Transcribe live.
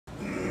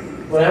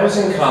When I was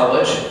in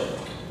college,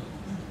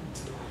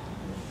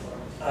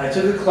 I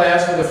took a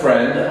class with a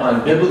friend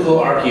on biblical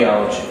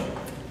archaeology.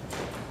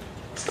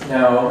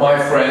 Now, my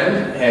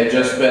friend had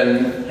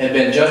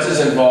been just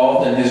as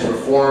involved in his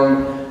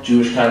Reformed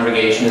Jewish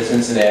congregation in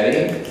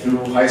Cincinnati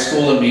through high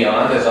school and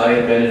beyond as I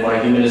had been in my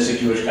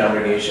humanistic Jewish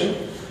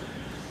congregation.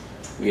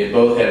 We had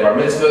both had bar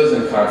mitzvahs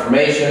and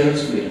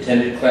confirmations. We had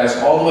attended class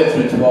all the way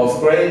through 12th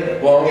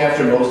grade, long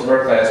after most of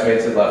our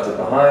classmates had left it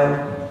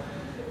behind.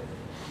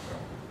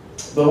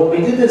 But when we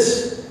did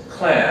this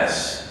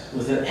class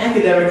with an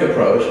academic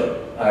approach,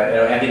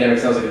 academic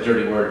sounds like a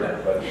dirty word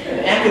now, but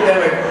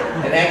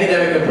an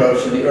academic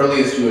approach to the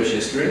earliest Jewish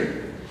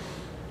history,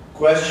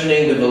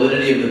 questioning the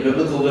validity of the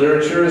biblical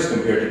literature as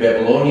compared to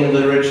Babylonian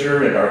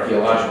literature and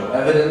archaeological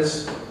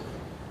evidence,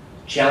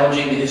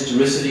 challenging the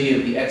historicity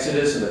of the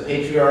Exodus and the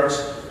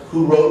patriarchs,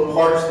 who wrote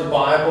parts of the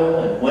Bible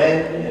and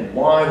when and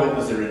why, what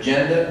was their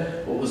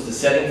agenda, what was the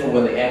setting for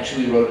when they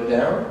actually wrote it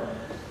down.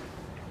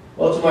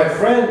 Well, to my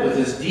friend with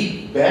his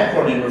deep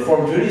background in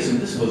Reformed Judaism,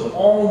 this was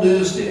all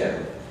news to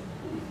him.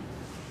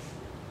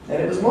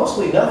 And it was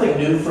mostly nothing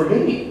new for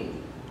me.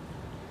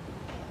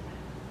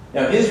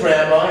 Now, his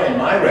rabbi and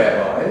my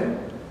rabbi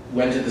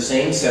went to the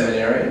same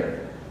seminary.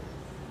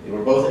 They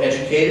were both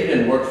educated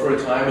and worked for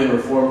a time in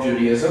Reformed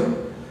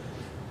Judaism.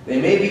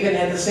 They may have even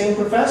had the same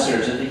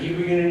professors at the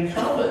Hebrew Union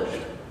College.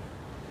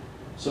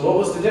 So what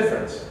was the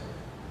difference?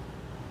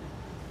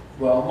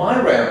 Well, my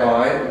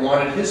rabbi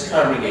wanted his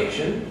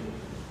congregation,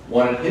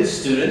 wanted his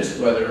students,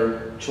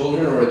 whether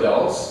children or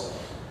adults,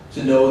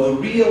 to know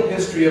the real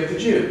history of the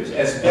Jews,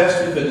 as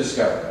best we could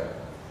discover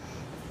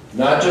it.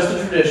 Not just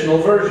the traditional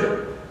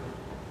version.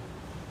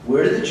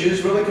 Where did the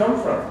Jews really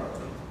come from?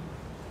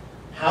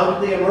 How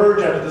did they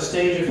emerge onto the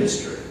stage of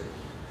history?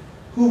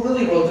 Who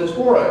really wrote the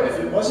Torah if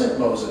it wasn't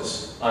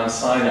Moses on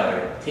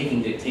Sinai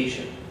taking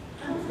dictation?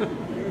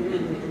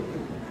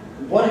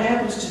 What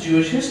happens to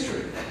Jewish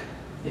history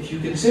if you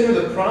consider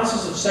the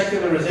process of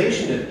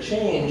secularization and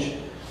change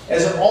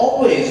as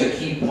always a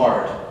key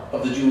part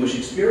of the Jewish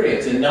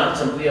experience and not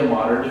simply a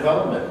modern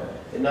development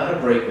and not a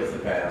break with the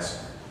past?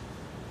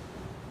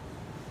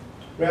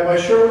 Rabbi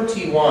Sherwin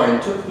T. Wine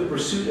took the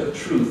pursuit of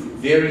truth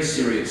very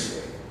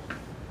seriously.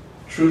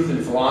 Truth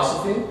in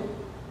philosophy,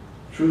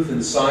 truth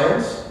in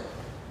science,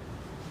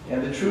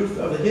 and the truth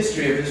of the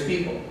history of his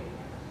people.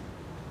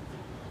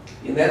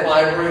 In that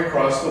library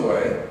across the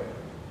way,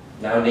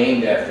 now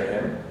named after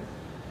him,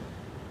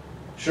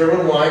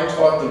 Sherwin Wine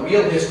taught the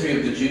real history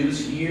of the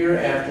Jews year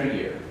after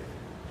year.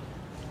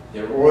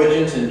 Their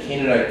origins in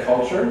Canaanite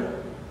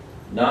culture,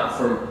 not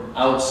from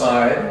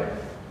outside,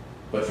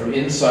 but from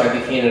inside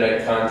the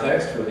Canaanite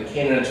context, where the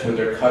Canaanites were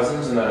their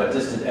cousins and not a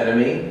distant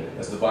enemy,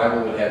 as the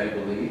Bible would have you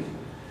believe.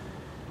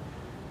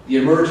 The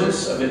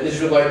emergence of an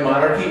Israelite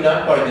monarchy,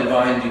 not by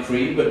divine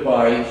decree, but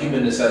by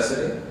human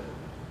necessity.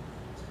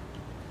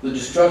 The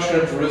destruction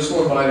of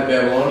Jerusalem by the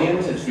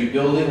Babylonians, its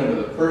rebuilding under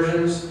the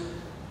Persians,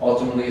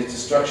 ultimately its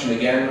destruction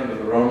again under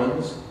the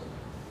Romans.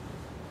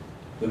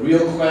 The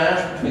real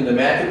clash between the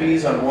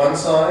Maccabees on one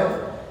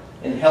side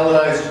and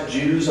Hellenized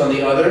Jews on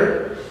the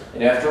other.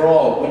 And after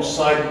all, which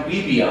side would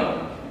we be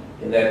on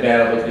in that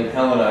battle between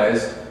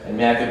Hellenized and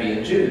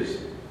Maccabean Jews?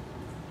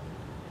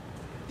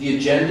 The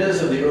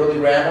agendas of the early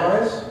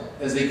rabbis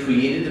as they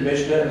created the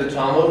Mishnah and the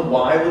Talmud,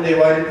 why would they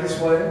write it this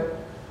way?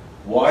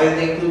 Why did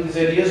they include these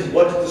ideas?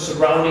 What did the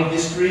surrounding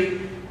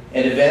history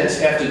and events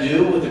have to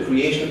do with the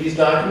creation of these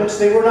documents?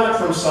 They were not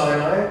from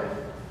Sinai.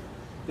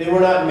 They were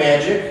not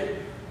magic.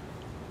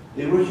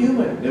 They were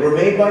human. They were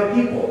made by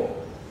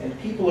people. And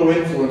people are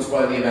influenced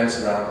by the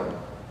events around them.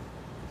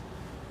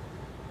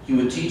 He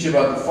would teach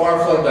about the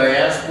far-flung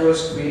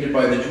diasporas created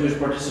by the Jewish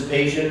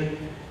participation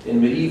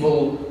in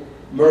medieval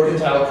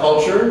mercantile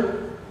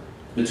culture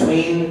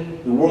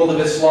between the world of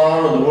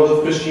Islam and the world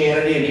of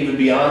Christianity and even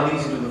beyond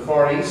these into the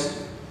Far East.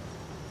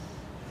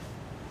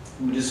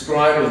 He would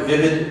describe with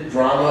vivid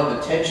drama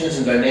the tensions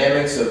and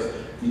dynamics of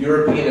the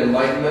European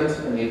Enlightenment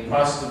and the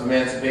process of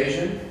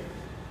emancipation.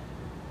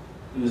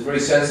 He was very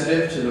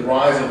sensitive to the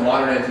rise of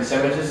modern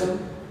anti-Semitism,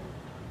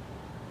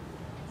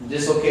 the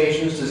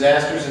dislocations,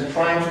 disasters, and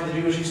triumphs of the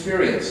Jewish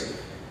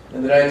experience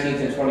in the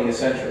 19th and 20th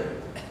century.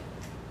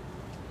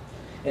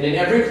 And in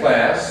every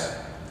class,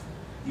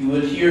 you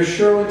would hear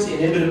Sherwin's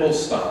inimitable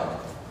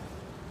style.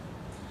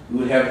 You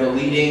would have the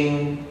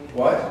leading,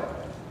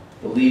 what?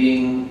 The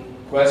leading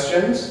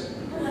questions.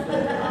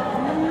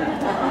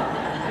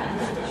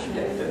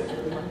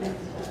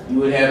 You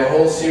would have a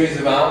whole series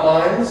of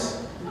outlines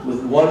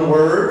with one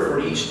word for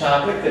each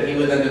topic that he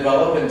would then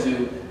develop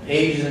into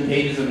pages and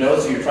pages of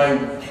notes. So you're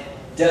trying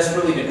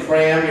desperately to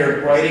cram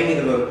your writing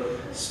into the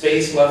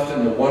space left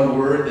in the one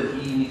word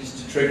that he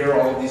needs to trigger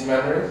all of these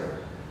memories.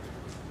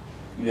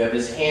 You have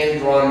his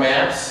hand-drawn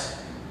maps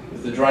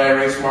with the dry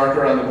erase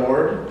marker on the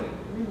board,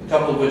 a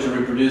couple of which are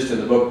reproduced in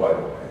the book, by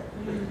the way.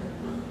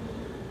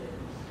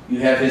 You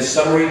have his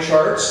summary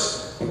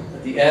charts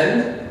at the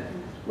end,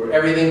 where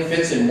everything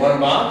fits in one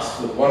box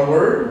with one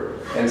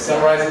word, and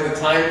summarizing the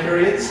time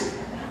periods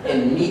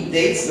and neat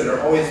dates that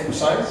are always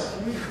precise.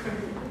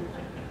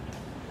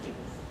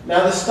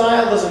 Now, the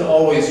style doesn't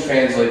always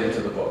translate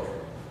into the book.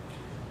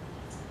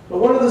 But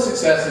one of the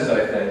successes,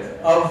 I think,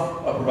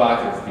 of a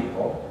provocative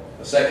people,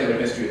 a secular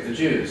history of the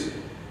Jews,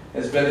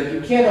 has been that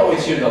you can't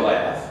always hear the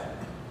laugh,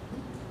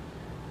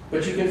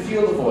 but you can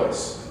feel the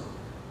voice,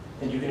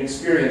 and you can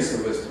experience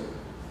the wisdom.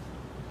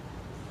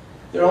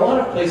 There are a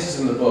lot of places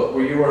in the book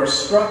where you are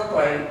struck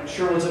by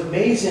Sherwin's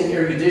amazing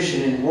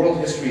erudition in world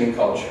history and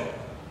culture.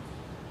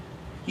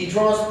 He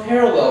draws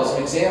parallels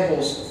and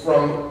examples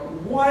from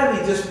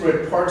widely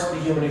disparate parts of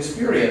the human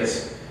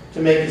experience to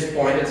make his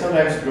point, and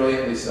sometimes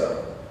brilliantly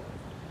so.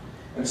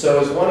 And so,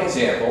 as one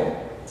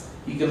example,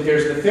 he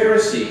compares the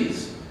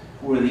Pharisees,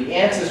 who were the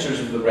ancestors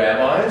of the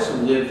rabbis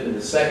who lived in the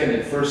 2nd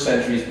and 1st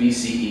centuries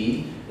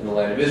BCE in the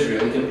land of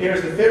Israel. He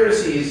compares the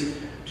Pharisees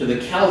to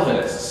the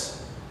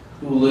Calvinists,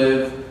 who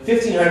lived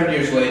 1,500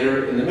 years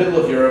later in the middle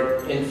of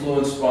Europe,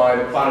 influenced by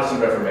the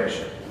Protestant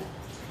Reformation.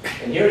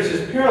 And here's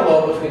his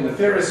parallel between the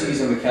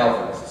Pharisees and the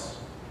Calvinists.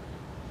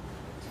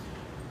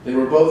 They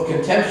were both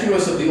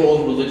contemptuous of the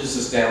old religious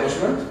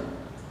establishment,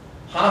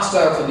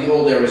 hostile to the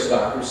old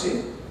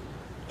aristocracy,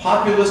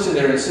 populist in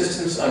their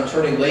insistence on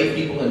turning lay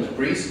people into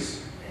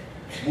priests,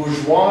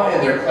 bourgeois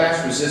in their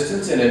class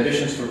resistance and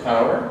ambitions for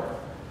power,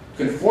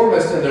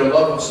 conformist in their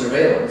love of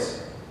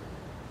surveillance,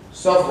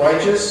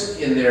 self-righteous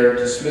in their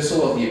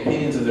dismissal of the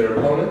opinions of their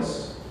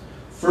opponents,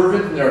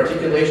 fervent in their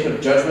articulation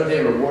of judgment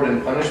day, reward,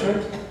 and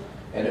punishment,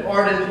 and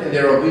ardent in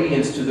their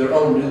obedience to their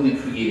own newly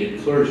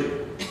created clergy.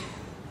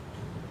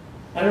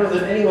 I don't know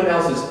that anyone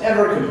else has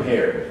ever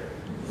compared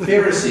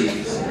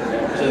Pharisees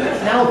to the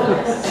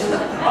Calvinists.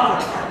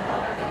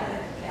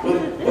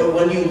 But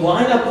when you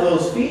line up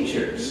those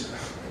features,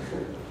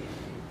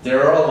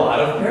 there are a lot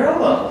of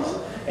parallels.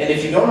 And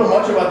if you don't know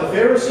much about the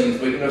Pharisees,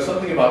 but you know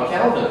something about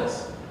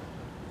Calvinists,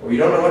 or you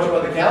don't know much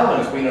about the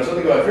Calvinists, but you know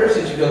something about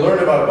Pharisees, you can learn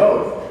about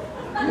both,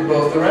 in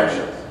both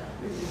directions.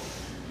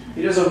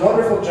 He does a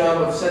wonderful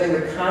job of setting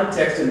the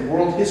context in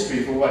world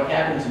history for what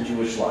happens in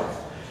Jewish life.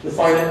 You'll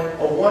find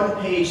a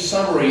one-page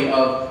summary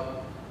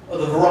of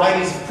the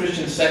varieties of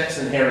Christian sects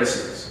and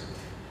heresies,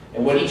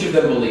 and what each of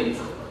them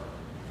believed,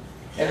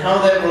 and how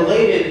that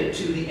related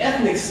to the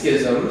ethnic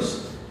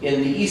schisms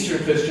in the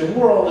Eastern Christian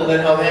world, and then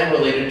how that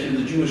related to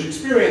the Jewish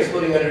experience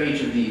living under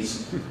each of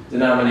these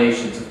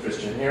denominations of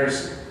Christian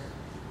heresy.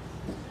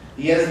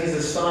 He has these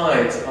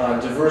asides on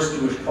diverse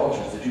Jewish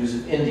cultures, the Jews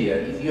of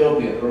India,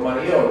 Ethiopia, the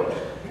Romani,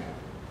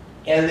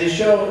 and they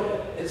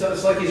show, it's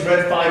like he's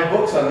read 5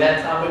 books on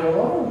that topic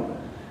alone,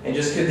 and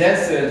just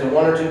condensed it into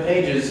 1 or 2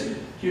 pages.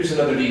 Here's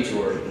another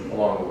detour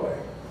along the way.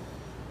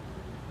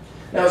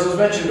 Now, as was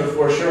mentioned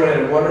before, Sherwin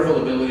had a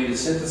wonderful ability to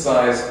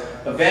synthesize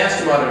a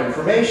vast amount of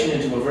information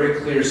into a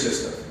very clear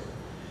system.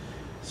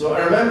 So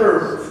I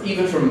remember,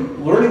 even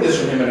from learning this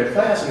from him in a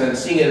class and then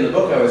seeing it in the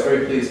book, I was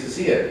very pleased to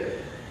see it.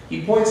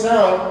 He points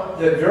out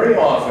that very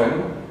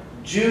often,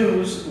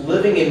 Jews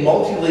living in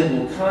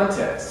multilingual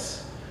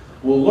contexts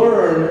will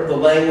learn the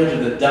language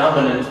of the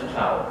dominant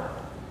power.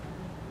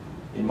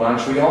 In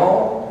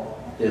Montreal,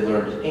 they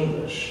learned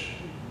English,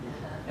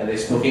 and they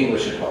spoke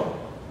English at home.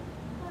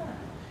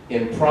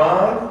 In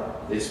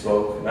Prague, they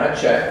spoke not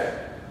Czech,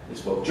 they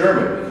spoke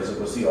German because it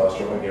was the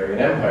Austro-Hungarian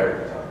Empire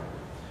at the time.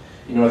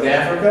 In North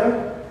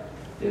Africa,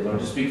 they learned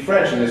to speak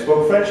French, and they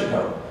spoke French at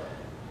home.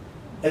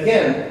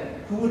 Again,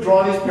 who would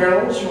draw these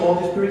parallels from all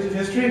these periods of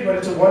history? But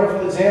it's a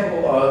wonderful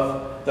example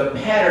of the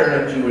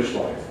pattern of Jewish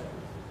life.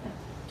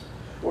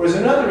 Or as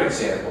another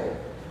example,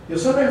 you'll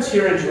sometimes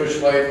hear in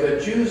Jewish life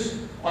that Jews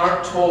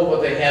aren't told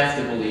what they have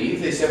to believe,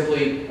 they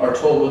simply are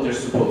told what they're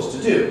supposed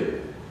to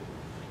do.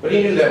 But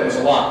he knew that was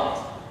a lie.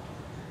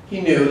 He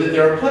knew that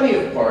there are plenty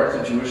of parts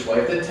of Jewish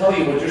life that tell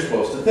you what you're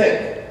supposed to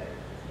think.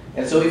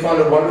 And so he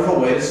found a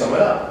wonderful way to sum it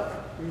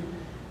up.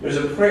 There's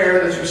a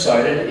prayer that's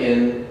recited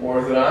in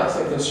Orthodox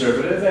and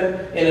Conservative,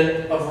 and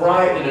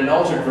in an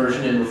altered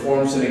version in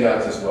Reformed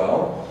synagogues as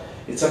well.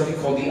 It's something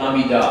called the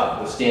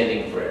Amidah, the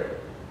standing prayer.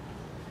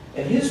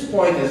 And his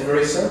point is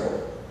very simple.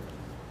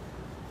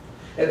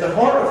 At the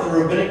heart of the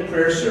rabbinic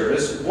prayer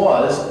service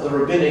was the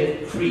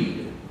rabbinic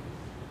creed.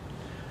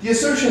 The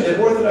assertion that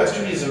Orthodox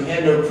Judaism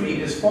had no creed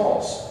is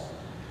false.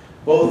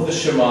 Both the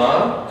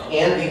Shema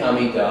and the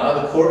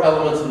Amidah, the core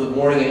elements of the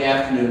morning and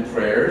afternoon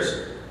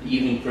prayers, the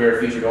evening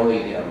prayer featured only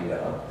in the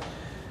Amidah,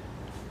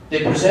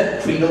 they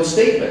present creedal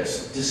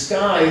statements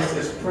disguised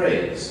as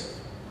praise.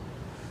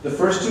 The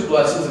first 2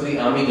 blessings of the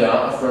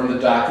Amidah affirm the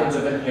doctrines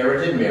of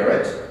inherited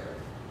merit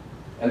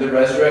and the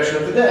resurrection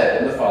of the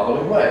dead in the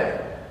following way.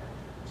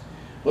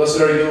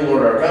 Blessed are you,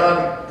 Lord our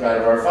God, God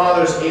of our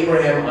fathers,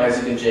 Abraham,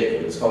 Isaac, and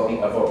Jacob. It's called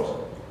the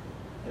Avot.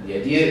 And the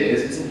idea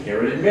is it's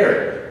inherited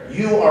merit.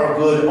 You are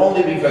good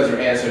only because your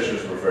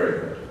ancestors were very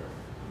good.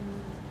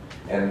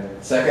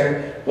 And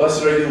second,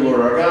 blessed are you, Lord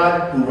our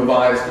God, who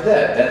revives the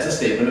dead. That's a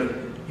statement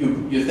of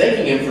you're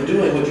thanking him for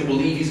doing what you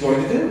believe he's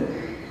going to do.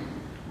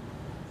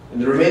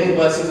 And the remaining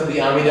blessings of the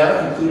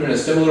Amidah conclude in a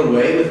similar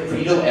way with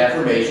creedal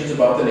affirmations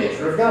about the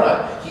nature of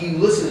God. He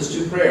listens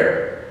to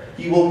prayer.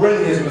 He will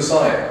bring his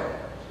Messiah.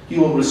 He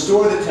will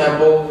restore the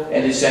temple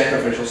and his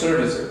sacrificial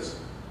services.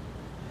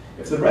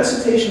 If the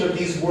recitation of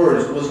these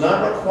words was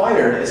not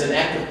required as an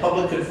act of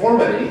public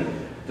conformity,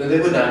 then they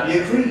would not be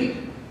a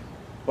creed.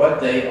 But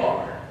they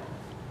are.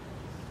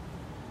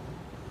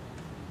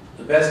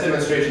 The best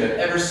demonstration I've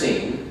ever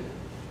seen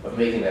of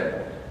making that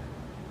point.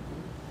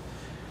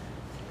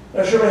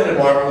 Now, Sherman had a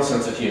marvelous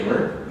sense of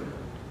humor.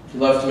 He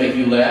loved to make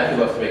you laugh. He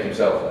loved to make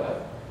himself laugh.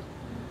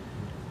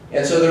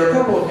 And so there are a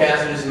couple of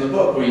passages in the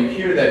book where you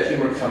hear that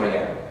humor coming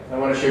out. I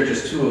want to share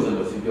just two of them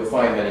with you. You'll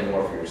find many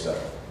more for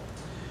yourself.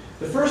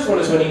 The first one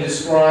is when he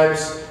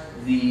describes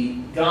the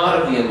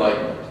God of the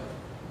Enlightenment.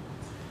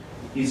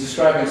 He's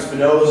describing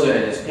Spinoza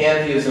and his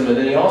pantheism, and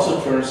then he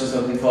also turns to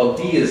something called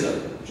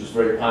deism, which is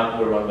very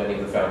popular among many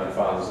of the founding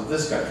fathers of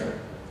this country.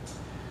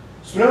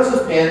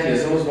 Spinoza's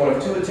pantheism was one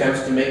of two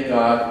attempts to make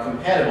God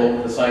compatible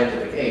with the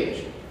scientific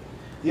age.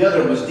 The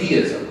other was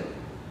deism.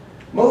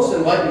 Most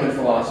Enlightenment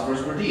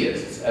philosophers were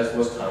deists, as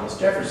was Thomas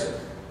Jefferson.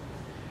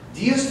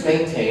 Deists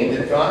maintained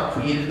that God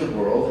created the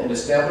world and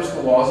established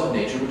the laws of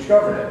nature which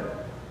govern it.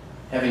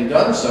 Having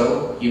done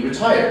so, he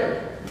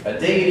retired, a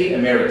deity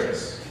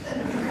emeritus,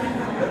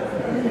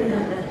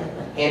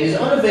 and is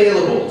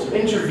unavailable to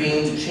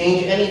intervene to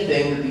change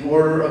anything that the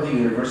order of the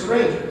universe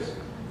arranges.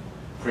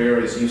 Prayer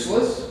is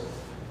useless.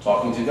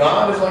 Talking to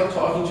God is like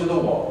talking to the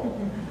wall.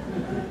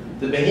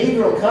 The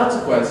behavioral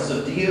consequences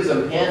of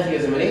deism,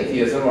 pantheism, and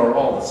atheism are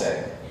all the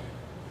same.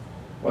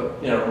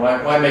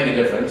 Why make a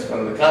difference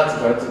when the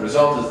consequence, the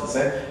result is the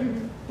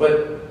same?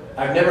 But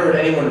I've never heard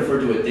anyone refer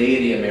to a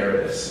deity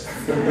emeritus,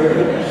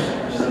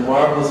 which is a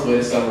marvelous way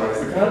to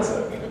summarize the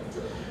concept.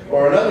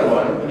 Or another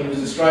one, when he was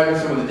describing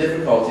some of the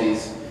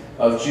difficulties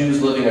of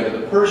Jews living under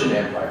the Persian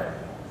Empire.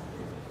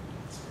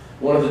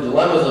 One of the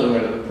dilemmas living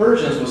under the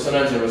Persians was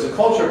sometimes there was a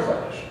culture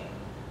clash.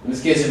 In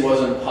this case, it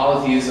wasn't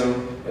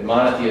polytheism and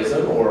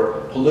monotheism,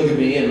 or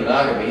polygamy and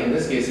monogamy. In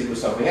this case, it was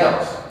something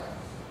else.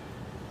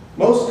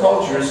 Most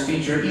cultures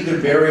feature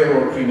either burial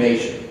or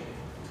cremation.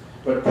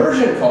 But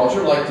Persian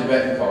culture, like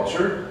Tibetan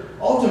culture,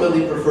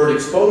 ultimately preferred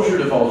exposure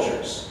to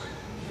vultures.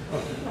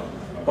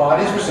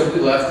 Bodies were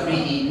simply left to be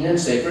eaten in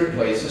sacred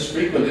places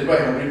frequented by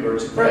hungry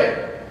birds of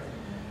prey.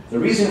 The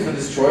reason for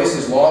this choice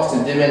is lost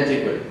in dim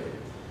antiquity.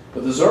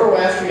 But the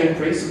Zoroastrian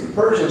priests of the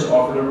Persians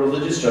offered a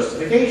religious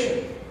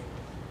justification.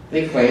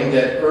 They claimed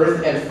that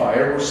earth and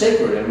fire were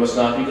sacred and must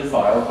not be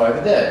defiled by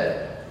the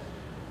dead.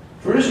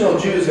 Traditional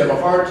Jews have a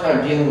hard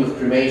time dealing with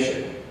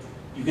cremation.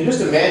 You can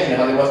just imagine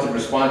how they must have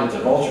responded to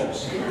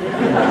vultures.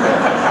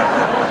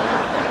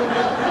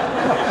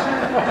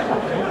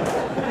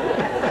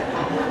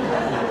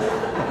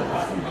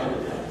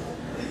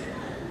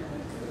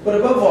 But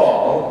above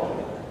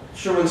all,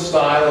 Sherman's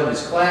style in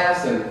his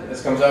class, and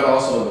this comes out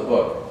also in the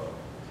book,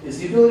 is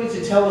the ability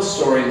to tell a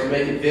story and to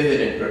make it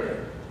vivid and gripping.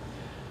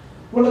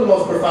 One of the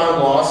most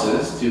profound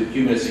losses to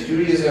humanistic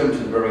Judaism, to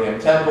the Birmingham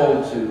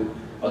Temple, to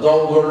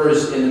adult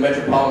learners in the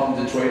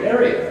metropolitan Detroit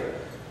area,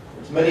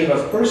 to many of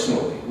us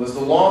personally, was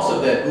the loss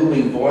of that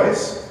booming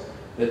voice,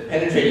 that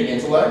penetrating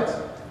intellect,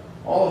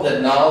 all of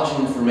that knowledge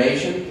and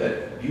information,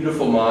 that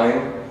beautiful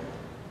mind,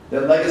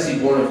 that legacy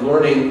born of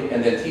learning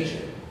and then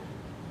teaching.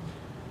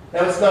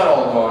 Now, it's not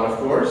all gone, of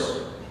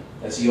course.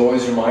 As he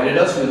always reminded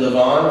us, we live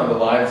on the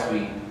lives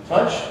we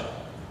touch,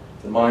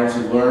 the minds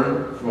who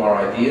learn from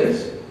our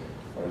ideas,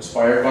 are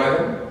inspired by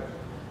them.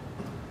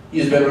 He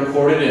has been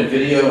recorded in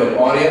video and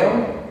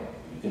audio.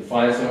 You can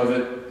find some of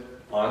it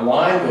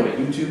online. Go to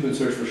YouTube and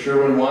search for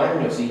Sherwin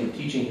Wine. You'll see him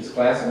teaching his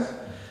classes.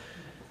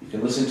 You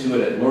can listen to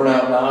it at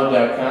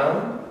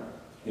learnoutloud.com.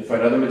 You can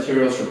find other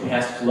materials from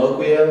past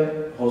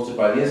colloquia hosted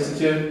by the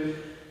Institute,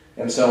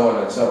 and so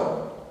on and so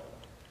on.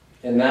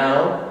 And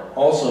now,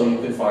 also, you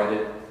can find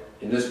it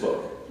in this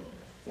book,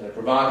 in A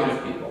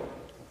Provocative People.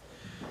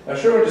 Now,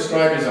 Sherwin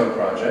described his own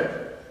project.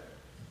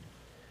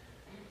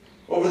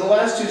 Over the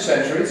last 2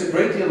 centuries, a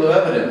great deal of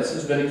evidence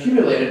has been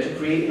accumulated to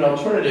create an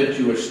alternative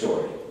Jewish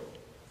story.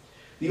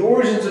 The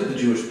origins of the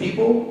Jewish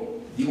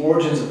people, the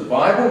origins of the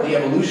Bible, the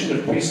evolution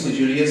of priestly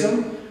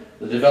Judaism,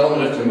 the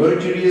development of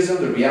Talmudic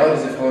Judaism, the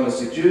realities of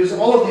Hellenistic Jews,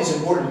 all of these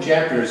important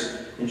chapters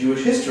in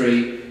Jewish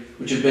history,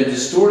 which have been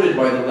distorted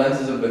by the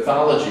lenses of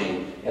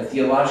mythology and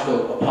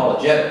theological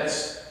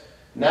apologetics,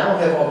 now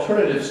have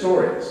alternative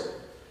stories.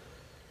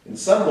 In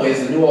some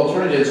ways, the new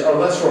alternatives are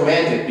less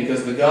romantic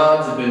because the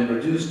gods have been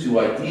reduced to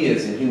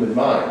ideas in human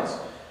minds,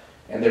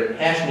 and their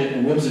passionate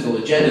and whimsical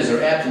agendas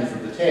are absent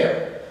from the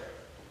tale.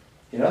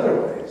 In other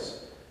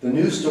ways, the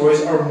new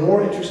stories are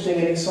more interesting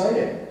and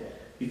exciting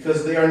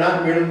because they are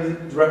not merely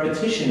the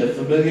repetition of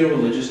familiar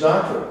religious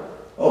doctrine.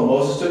 Oh,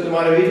 Moses took them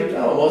out of Egypt?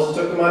 Oh, Moses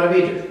took them out of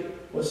Egypt.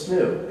 What's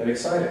new and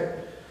exciting?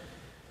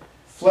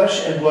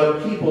 Flesh and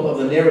blood people of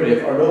the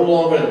narrative are no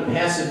longer the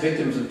passive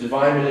victims of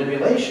divine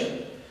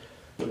manipulation,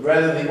 but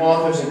rather the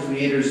authors and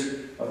creators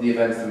of the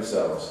events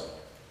themselves.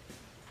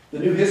 The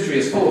new history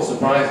is full of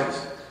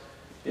surprises.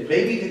 It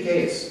may be the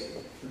case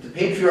that the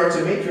patriarchs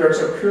and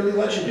matriarchs are purely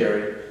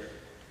legendary.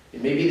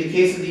 It may be the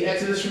case that the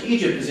Exodus from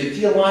Egypt is a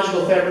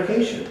theological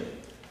fabrication.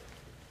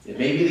 It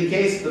may be the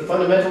case that the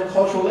fundamental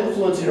cultural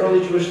influence in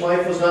early Jewish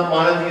life was not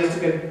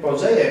monotheistic and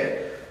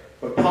Mosaic,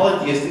 but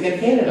polytheistic and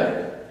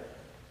Canaanite.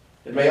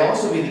 It may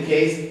also be the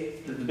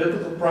case that the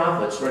biblical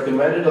prophets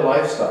recommended a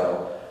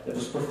lifestyle that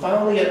was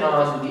profoundly at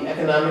odds with the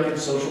economic and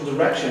social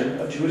direction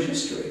of Jewish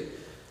history.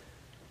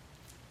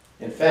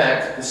 In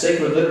fact, the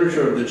sacred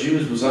literature of the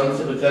Jews was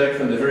unsympathetic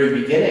from the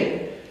very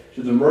beginning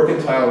to the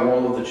mercantile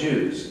role of the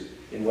Jews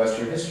in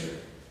Western history.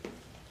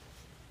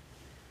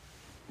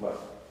 Well,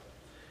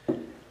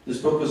 this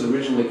book was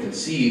originally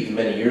conceived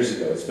many years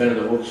ago. It's been in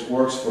the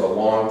works for a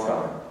long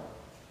time.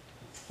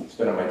 It's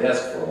been on my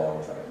desk for a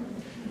long time.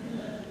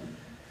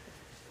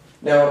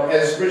 Now,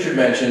 as Richard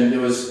mentioned, there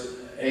was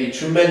a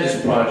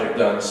tremendous project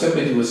done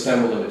simply to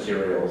assemble the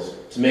materials,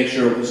 to make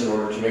sure it was in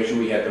order, to make sure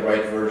we had the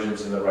right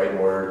versions in the right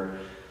order.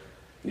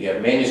 We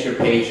have manuscript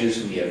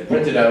pages, we have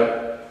printed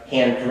out,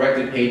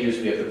 hand-corrected pages,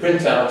 we have the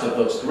printouts of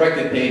those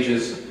corrected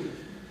pages.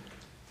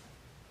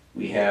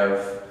 We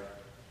have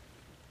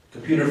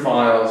computer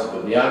files,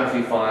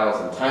 bibliography files,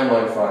 and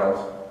timeline files.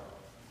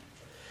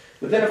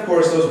 But then, of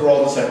course, those were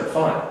all the separate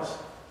files.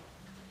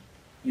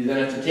 You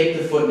then have to take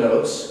the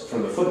footnotes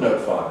from the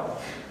footnote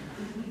file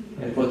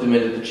and put them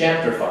into the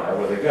chapter file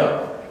where they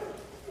go.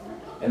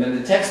 And then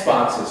the text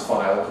box is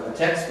filed to the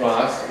text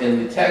box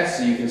in the text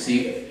so you can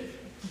see.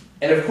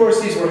 And of course,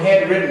 these were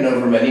handwritten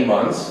over many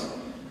months.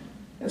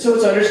 And so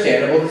it's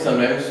understandable that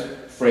sometimes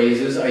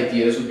phrases,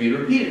 ideas would be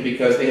repeated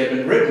because they had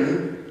been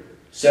written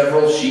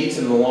several sheets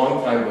in a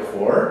long time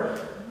before.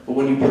 But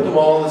when you put them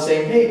all on the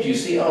same page, you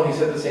see, oh, he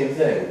said the same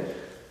thing.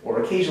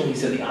 Or occasionally he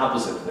said the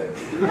opposite thing.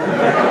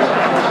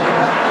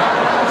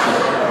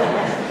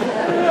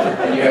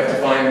 And you have to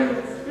find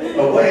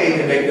a way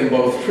to make them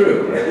both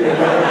true.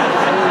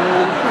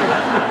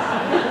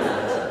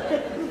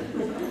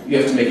 You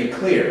have to make it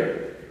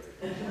clear.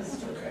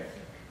 Okay.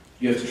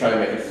 You have to try to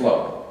make it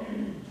flow.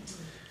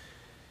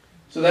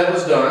 So that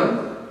was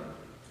done,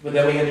 but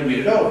then we had to read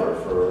it over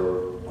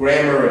for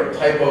grammar and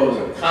typos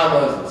and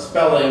commas and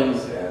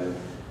spellings and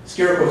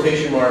scare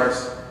quotation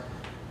marks.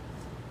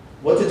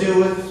 What to do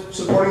with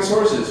supporting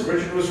sources.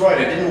 Richard was right.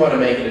 I didn't want to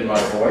make it in my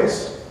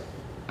voice.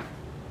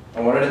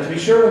 I wanted it to be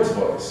Sherwin's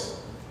voice.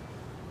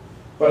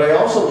 But I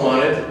also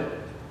wanted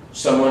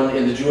someone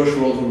in the Jewish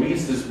world who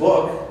reads this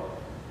book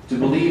to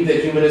believe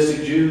that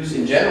humanistic Jews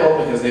in general,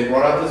 because they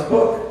brought out this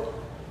book,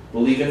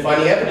 believe in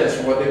finding evidence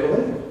for what they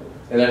believe,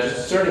 and not just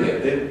asserting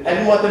it. I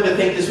didn't want them to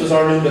think this was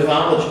our new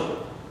mythology,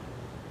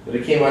 that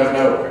it came out of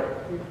nowhere.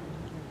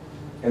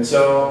 And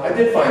so I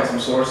did find some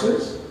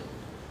sources,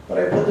 but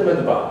I put them in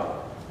the bottom,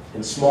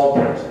 in small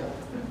print.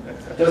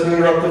 It doesn't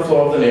interrupt the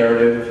flow of the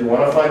narrative. If you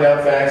want to find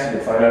out facts, you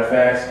can find out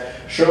facts.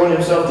 Sherwin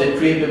himself did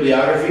create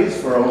bibliographies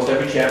for almost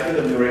every chapter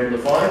that we were able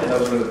to find, and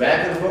those were in the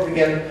back of the book,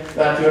 again,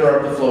 not to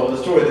interrupt the flow of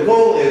the story. The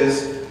goal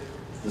is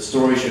the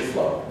story should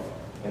flow,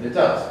 and it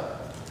does.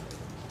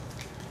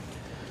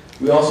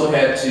 We also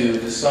had to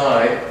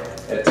decide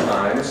at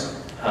times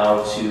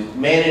how to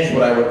manage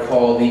what I would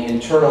call the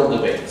internal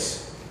debates.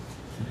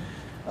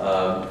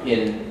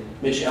 In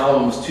Mitch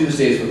Albom's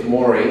Tuesdays with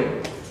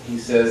Maury, he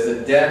says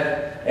that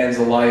death ends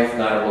a life,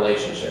 not a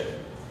relationship.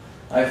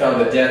 I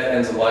found that death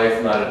ends a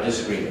life, not a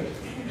disagreement.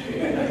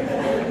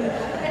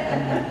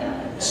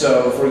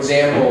 So, for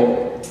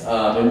example,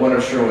 in one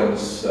of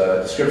Sherwin's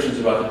descriptions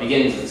about the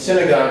beginnings of the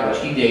synagogue,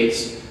 which he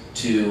dates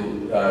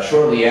to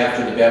shortly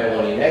after the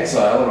Babylonian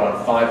exile,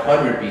 around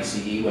 500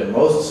 BCE, when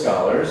most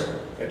scholars,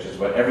 just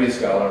about every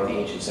scholar of the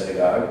ancient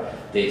synagogue,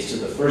 dates to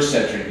the 1st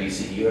century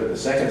BCE or the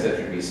 2nd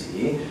century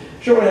BCE,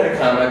 Sherwin had a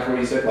comment where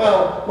he said,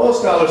 well,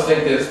 most scholars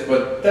think this,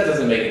 but that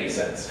doesn't make any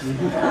sense. And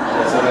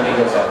so then he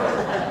goes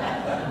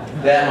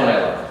on. That one I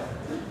love.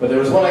 But there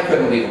was one I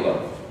couldn't leave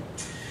alone.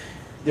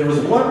 There was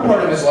one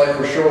part of his life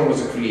where Sherwin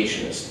was a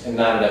creationist and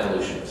not an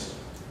evolutionist.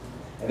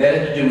 And that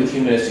had to do with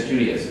humanistic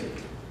Judaism.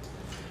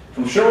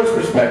 From Sherwin's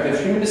perspective,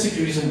 humanistic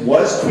Judaism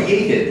was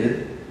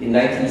created in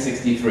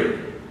 1963.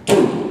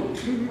 Boom!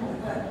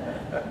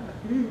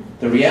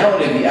 The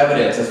reality of the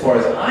evidence, as far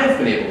as I've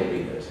been able to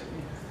read it,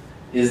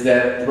 is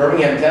that the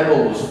Birmingham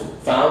Temple was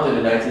founded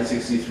in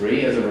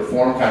 1963 as a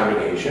Reformed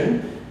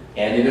congregation,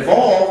 and it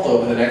evolved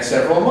over the next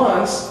several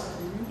months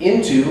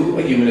into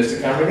a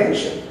humanistic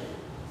congregation.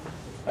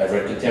 I've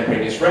read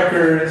contemporaneous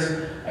records,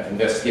 I've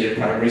investigated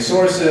primary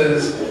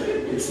sources.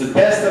 It's the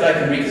best that I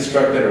can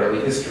reconstruct that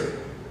early history.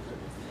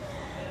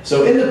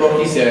 So in the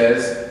book he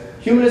says,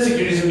 humanistic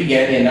Judaism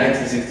began in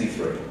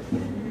 1963.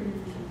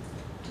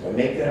 Do I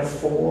make that a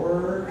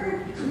 4?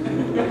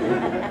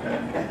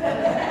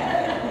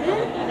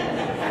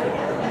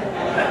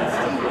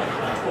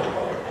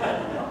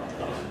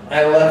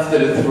 I left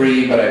it a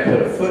 3, but I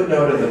put a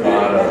footnote at the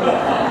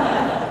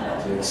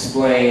bottom to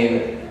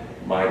explain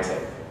my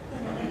take.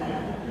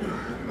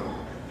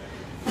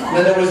 And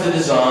then there was the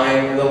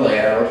design and the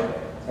layout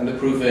and the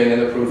proofing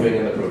and the proofing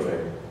and the proofing.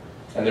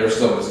 And there were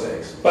still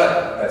mistakes,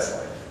 but that's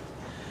life.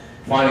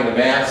 Finding the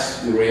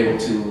maps, we were able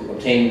to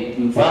obtain,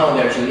 we found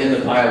actually in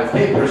the pile of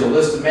papers a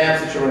list of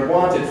maps that Sherwin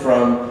wanted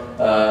from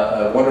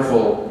a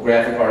wonderful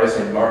graphic artist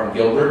named Martin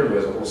Gilbert, who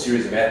has a whole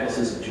series of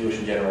atlases of Jewish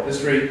and general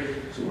history,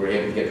 so we were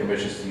able to get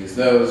permissions to use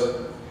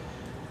those.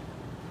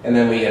 And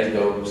then we had to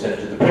go send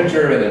it to the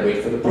printer, and then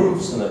wait for the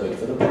proofs, and then wait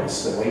for the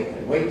books,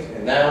 and wait.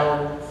 And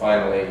now,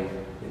 finally,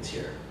 it's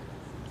here.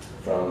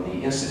 From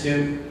the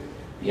Institute,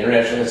 the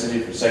International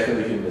Institute for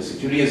Secular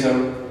Humanistic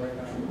Judaism,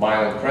 from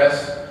Milan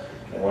Press.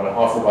 I want to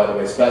offer, by the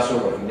way, special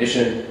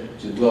recognition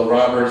to Will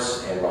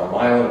Roberts and Ron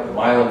Milan of the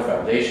Milan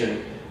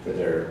Foundation for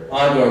their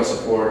ongoing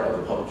support of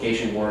the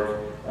publication work,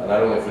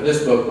 not only for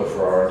this book, but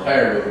for our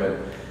entire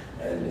movement,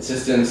 and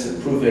insistence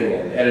and proofing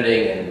and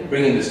editing and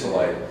bringing this to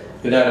light.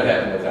 Could not have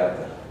happened without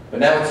them. But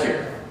now it's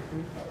here.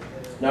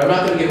 Now, I'm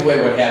not going to give away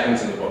what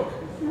happens in the book.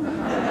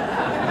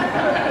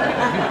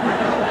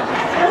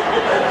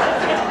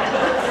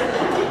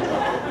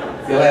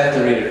 You'll have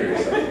to read it for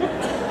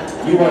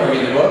yourself. You want to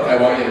read the book, I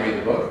want you to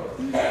read the book.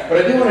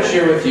 But I do want to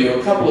share with you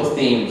a couple of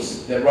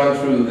themes that run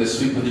through this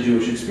Sweep of the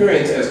Jewish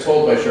Experience as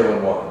told by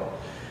Sherwin Wine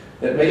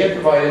that may yet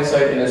provide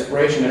insight and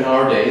inspiration in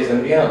our days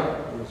and beyond.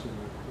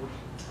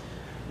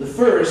 The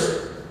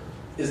first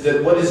is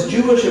that what is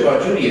Jewish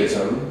about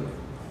Judaism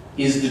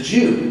is the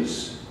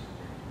Jews,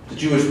 the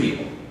Jewish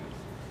people.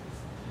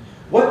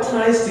 What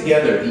ties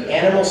together the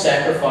animal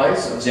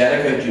sacrifice of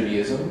Zadokite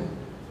Judaism,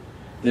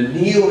 the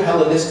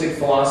neo-Hellenistic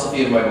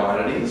philosophy of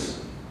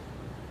Maimonides,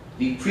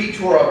 the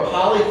pre-Torah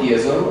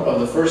polytheism of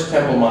the First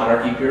Temple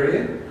monarchy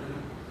period,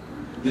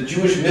 the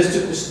Jewish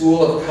mystical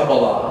school of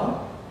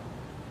Kabbalah,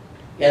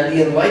 and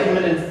the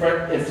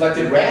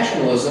Enlightenment-inflected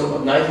rationalism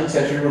of 19th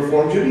century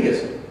Reform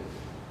Judaism.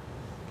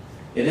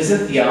 It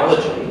isn't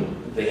theology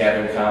that they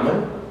have in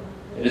common.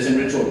 It isn't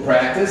ritual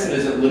practice. It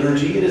isn't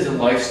liturgy. It isn't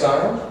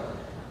lifestyle.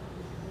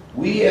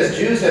 We as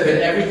Jews have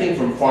been everything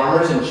from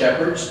farmers and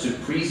shepherds to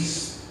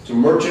priests to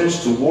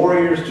merchants to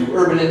warriors to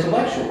urban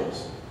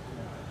intellectuals.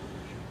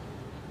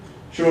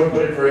 Sherwin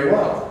put it very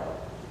well.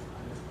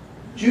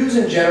 Jews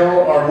in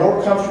general are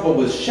more comfortable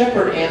with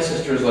shepherd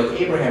ancestors like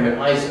Abraham and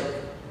Isaac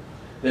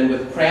than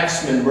with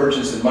craftsmen,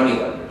 merchants, and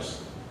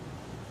moneylenders.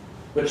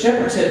 But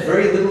shepherds had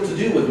very little to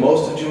do with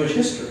most of Jewish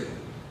history,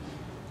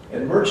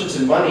 and merchants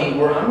and money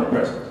were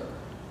omnipresent.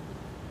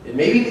 It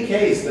may be the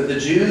case that the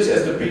Jews,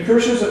 as the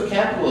precursors of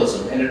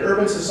capitalism and an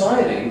urban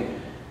society,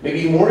 may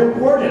be more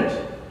important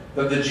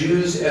than the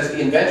Jews as the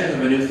inventors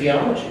of a new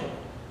theology.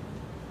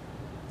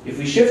 If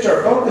we shift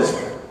our focus,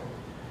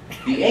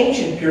 the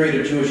ancient period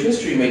of Jewish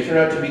history may turn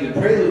out to be the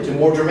prelude to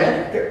more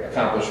dramatic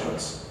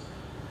accomplishments.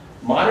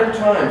 Modern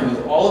times,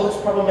 with all of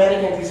its problematic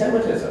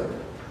anti-Semitism,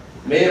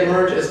 may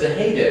emerge as the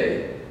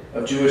heyday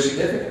of Jewish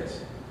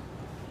significance.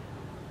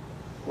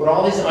 What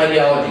all these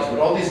ideologies, what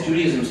all these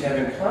Judaisms have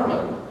in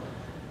common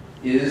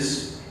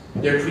is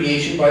their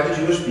creation by the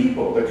Jewish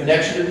people, their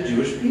connection to the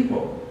Jewish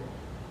people.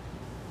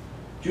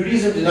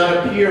 Judaism did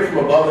not appear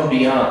from above and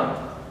beyond.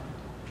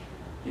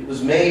 It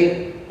was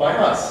made by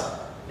us.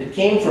 It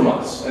came from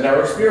us and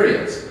our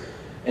experience,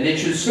 and it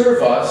should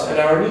serve us and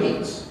our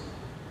needs.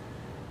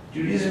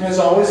 Judaism has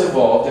always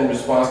evolved in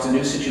response to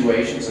new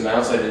situations and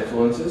outside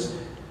influences.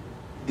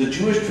 The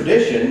Jewish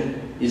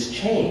tradition is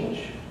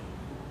change.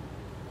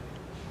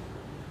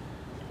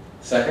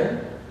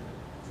 Second,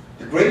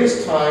 the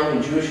greatest time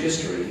in Jewish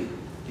history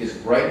is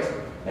right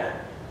now.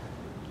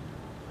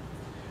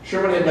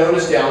 Sherwin had no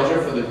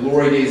nostalgia for the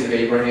glory days of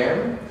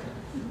Abraham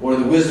or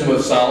the wisdom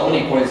of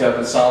Solomon. He points out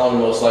that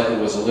Solomon most likely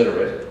was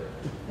illiterate,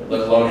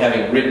 let alone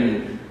having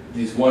written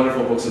these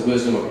wonderful books of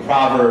wisdom of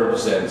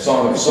Proverbs and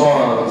Song of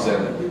Songs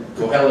and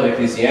Kohelet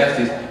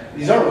Ecclesiastes.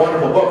 These aren't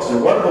wonderful books.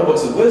 They're wonderful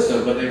books of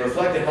wisdom, but they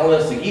reflect the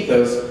Hellenistic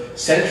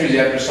ethos centuries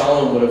after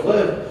Solomon would have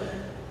lived.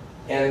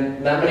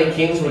 And not many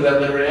kings were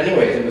that literate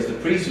anyways. It was the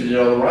priests who did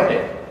all the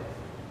writing.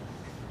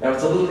 Now,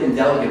 it's a little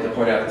indelicate to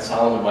point out that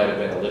Solomon might have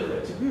been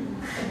illiterate.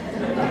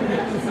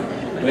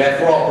 But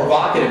after all,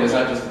 Provocative is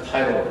not just the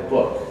title of the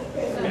book.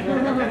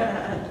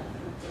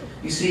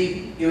 You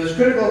see, it was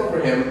critical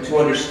for him to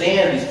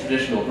understand these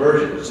traditional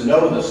versions, to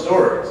know the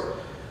stories,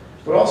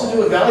 but also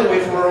to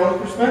evaluate from our own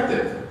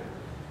perspective.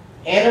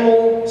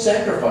 Animal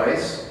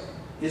sacrifice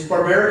is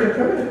barbaric and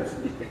primitive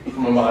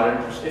from a modern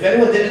perspective. If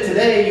anyone did it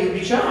today, you would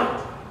be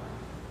shocked.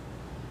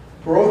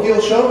 Parochial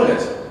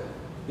chauvinism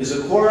is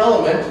a core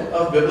element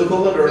of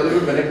biblical and early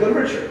rabbinic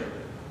literature.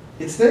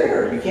 It's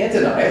there. You can't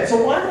deny it,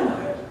 so why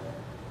deny it?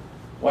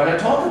 Why not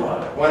talk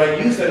about it? Why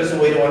not use that as a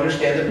way to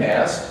understand the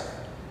past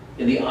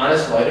in the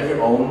honest light of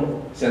your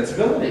own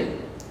sensibility,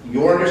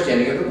 your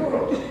understanding of the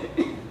world?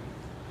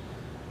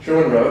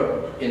 Sherwin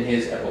wrote in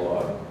his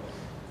epilogue,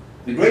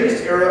 "The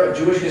greatest era of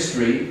Jewish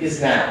history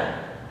is now.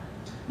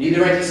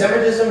 Neither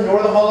anti-Semitism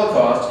nor the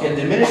Holocaust can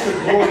diminish the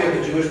glory of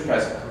the Jewish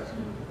present.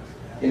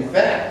 In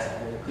fact,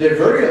 their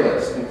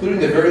virulence, including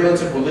the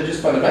virulence of religious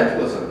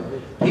fundamentalism,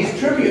 pays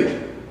tribute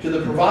to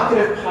the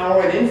provocative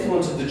power and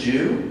influence of the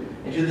Jew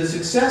and to the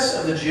success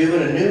of the Jew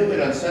in a new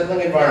and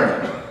unsettling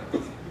environment.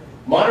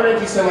 Modern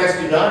anti-Semites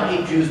do not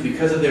hate Jews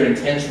because of their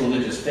intense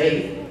religious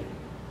faith.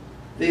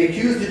 They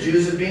accuse the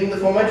Jews of being the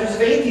fomenters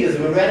of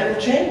atheism and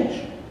radical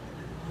change.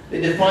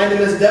 They define them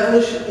as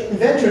devilish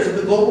inventors of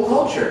the global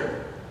culture.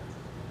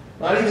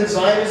 Not even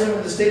Zionism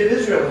and the State of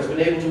Israel has been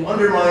able to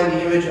undermine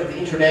the image of the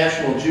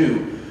international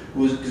Jew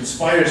who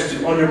conspires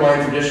to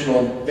undermine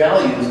traditional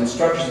values and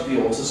structures of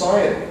the old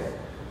society.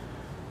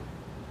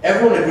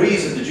 Everyone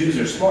agrees that the Jews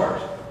are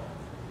smart,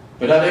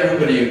 but not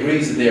everybody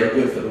agrees that they are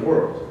good for the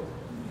world.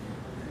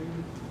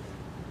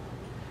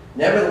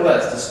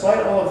 Nevertheless,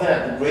 despite all of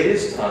that, the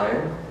greatest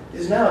time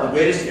is now. The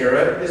greatest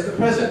era is the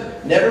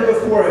present. Never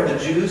before have the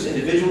Jews,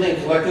 individually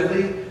and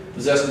collectively,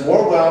 possessed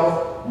more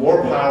wealth,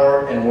 more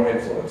power, and more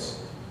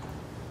influence.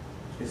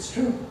 It's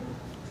true.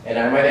 And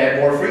I might add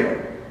more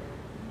freedom.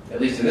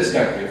 At least in this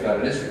country, if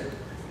not in Israel.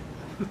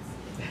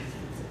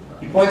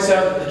 He points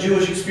out that the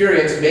Jewish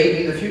experience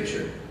may be the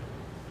future.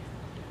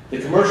 The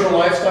commercial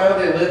lifestyle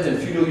they lived in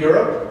feudal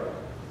Europe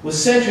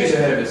was centuries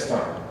ahead of its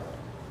time.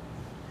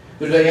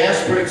 The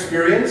diaspora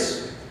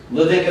experience,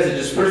 living as a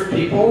dispersed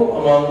people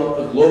among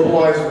a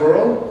globalized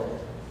world,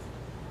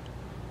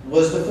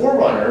 was the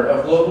forerunner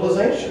of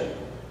globalization.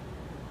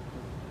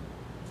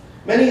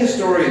 Many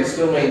historians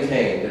still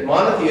maintain that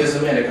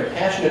monotheism and a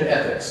compassionate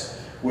ethics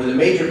were the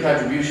major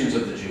contributions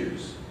of the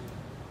Jews.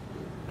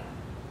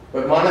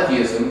 But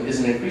monotheism is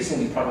an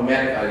increasingly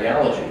problematic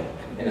ideology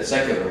in a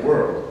secular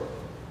world.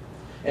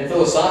 And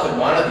philosophic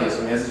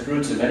monotheism has its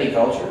roots in many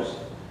cultures.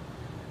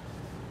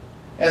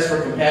 As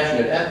for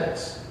compassionate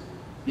ethics,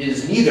 it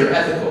is neither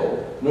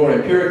ethical nor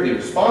empirically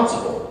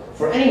responsible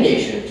for any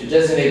nation to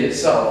designate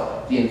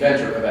itself the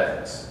inventor of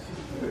ethics.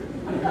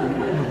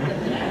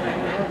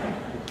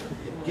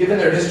 Given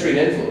their history and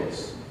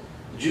influence,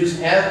 the Jews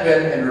have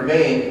been and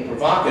remain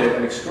provocative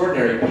and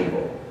extraordinary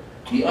people,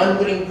 the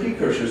unwitting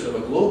precursors of a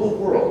global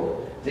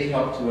world they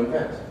helped to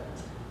invent.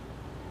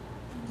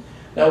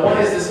 Now,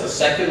 why is this a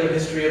secular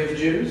history of the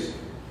Jews?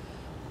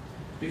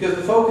 Because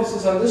the focus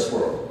is on this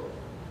world,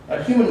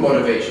 on human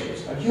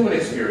motivations, on human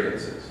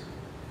experiences.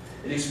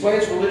 It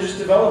explains religious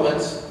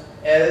developments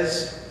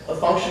as a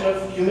function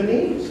of human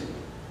needs,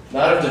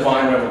 not of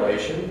divine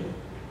revelation.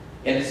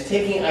 And it's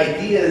taking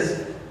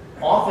ideas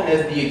often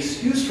as the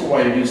excuse for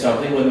why you do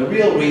something when the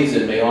real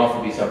reason may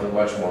often be something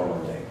much more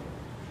mundane.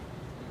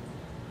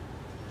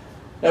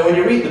 Now, when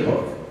you read the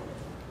book,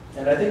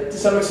 and I think to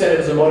some extent it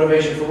was a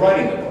motivation for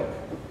writing the book,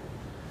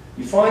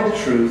 you find the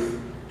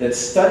truth that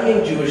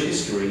studying Jewish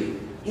history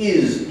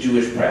is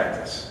Jewish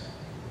practice.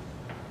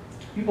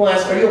 People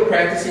ask, are you a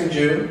practicing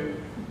Jew?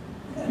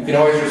 You can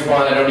always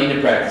respond, I don't need to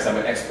practice, I'm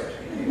an expert.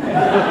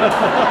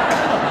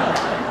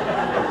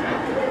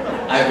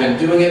 I've been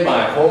doing it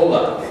my whole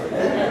life.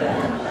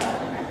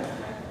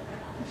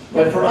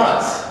 But for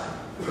us,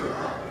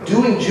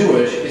 doing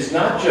Jewish is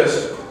not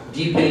just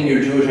deepening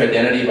your Jewish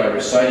identity by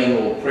reciting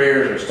old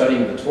prayers or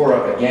studying the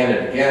Torah again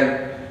and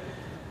again.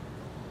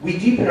 We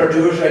deepen our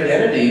Jewish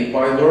identity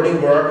by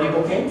learning where our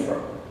people came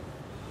from,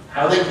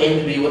 how they came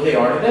to be what they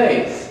are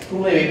today,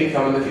 who they may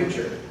become in the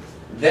future.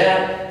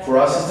 That, for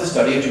us, is the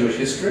study of Jewish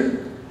history.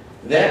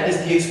 That is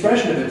the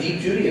expression of a deep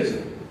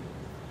Judaism.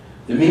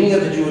 The meaning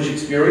of the Jewish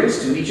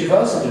experience to each of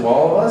us and to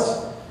all of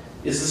us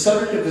is the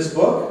subject of this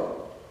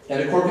book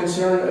and a core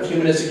concern of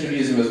humanistic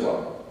Judaism as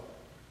well.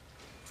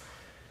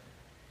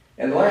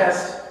 And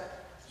last,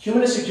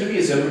 humanistic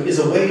Judaism is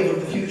a wave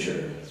of the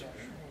future.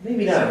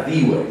 Maybe not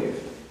the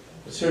wave,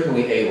 but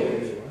certainly a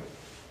wave.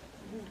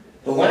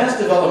 The last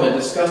development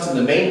discussed in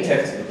the main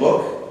text of the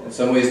book, in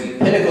some ways the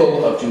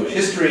pinnacle of Jewish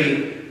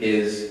history,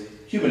 is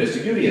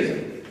humanistic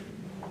Judaism.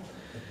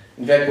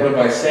 In fact, one of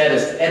my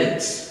saddest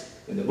edits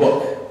in the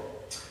book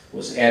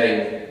was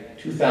adding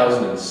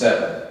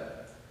 2007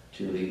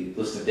 to the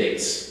list of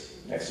dates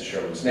next to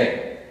Sherman's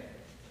name.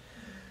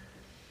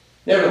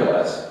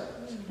 Nevertheless,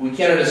 we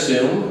cannot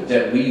assume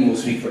that we will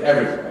speak for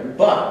everyone,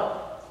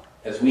 but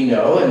as we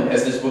know, and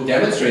as this book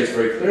demonstrates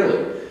very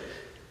clearly,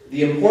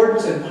 the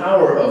importance and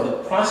power of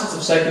the process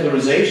of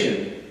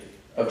secularization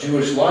of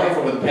Jewish life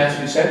over the past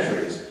few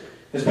centuries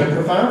has been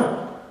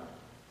profound.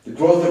 The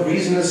growth of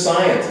reason and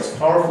science as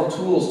powerful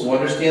tools to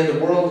understand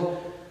the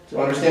world, to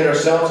understand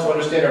ourselves, to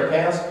understand our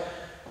past,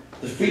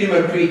 the freedom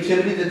and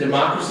creativity that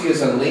democracy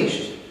has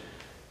unleashed,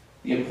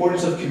 the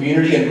importance of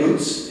community and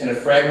roots in a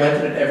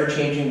fragmented and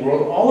ever-changing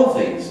world, all of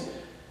these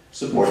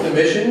support the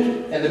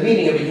mission and the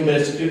meaning of a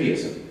humanistic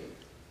Judaism.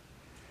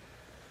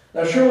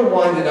 Now, Sherwin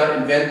Wine did not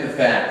invent the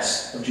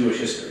facts of Jewish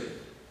history.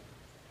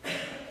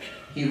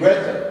 He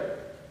read them.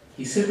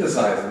 He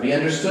synthesized them. He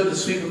understood the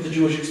sweep of the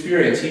Jewish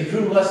experience. He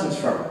drew lessons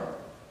from it.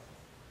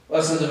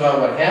 Lessons about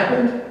what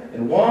happened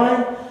and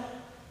why.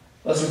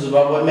 Lessons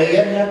about what may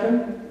yet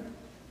happen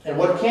and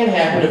what can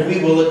happen if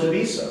we will it to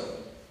be so.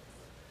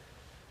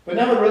 But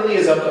now it really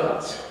is up to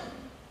us.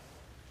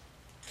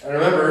 I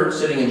remember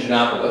sitting in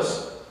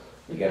Giannopolis,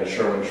 again a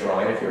Sherwin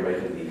shrine if you're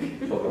making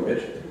the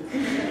pilgrimage.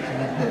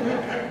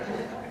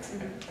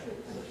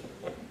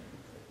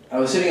 I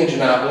was sitting in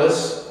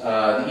Giannopolis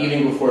the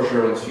evening before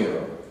Sherwin's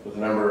funeral with a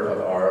number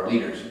of our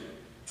leaders.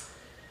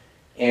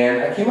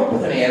 And I came up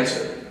with an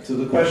answer to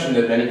the question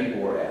that many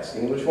people were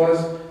asking, which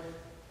was,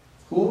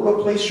 who will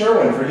replace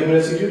Sherwin for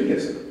humanistic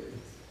Judaism?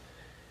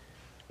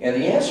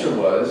 And the answer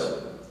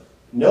was,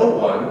 no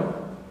one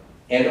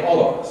and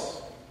all of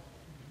us.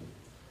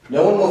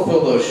 No one will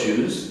fill those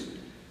shoes,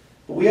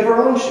 but we have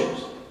our own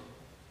shoes,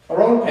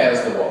 our own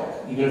paths to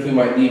walk, even if we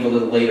might leave a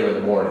little later in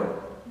the morning.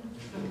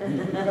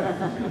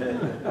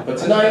 But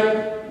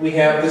tonight, we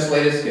have this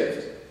latest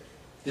gift,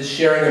 this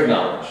sharing of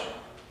knowledge.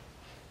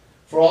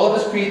 For all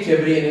of his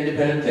creativity and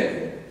independent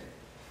thinking,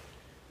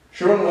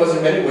 Sherwin was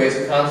in many ways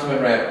a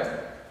consummate rabbi.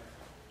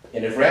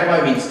 And if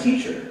rabbi means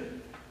teacher,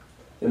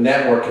 then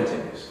that work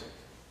continues.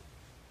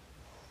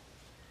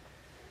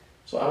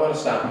 So I want to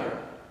stop here.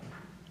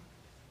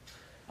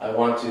 I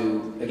want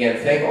to,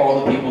 again, thank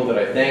all the people that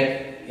I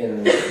thanked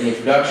in the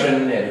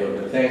introduction and who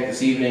have been thanked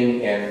this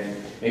evening and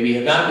maybe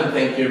have not been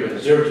thanked here but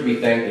deserve to be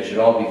thanked. They should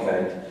all be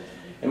thanked.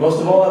 And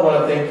most of all, I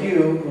want to thank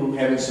you who,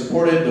 having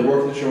supported the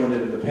work that Sherwin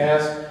did in the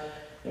past,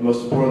 and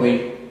most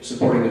importantly,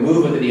 supporting the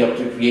movement that he helped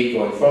to create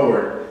going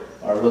forward,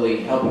 are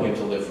really helping him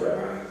to live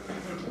forever.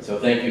 And so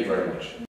thank you very much.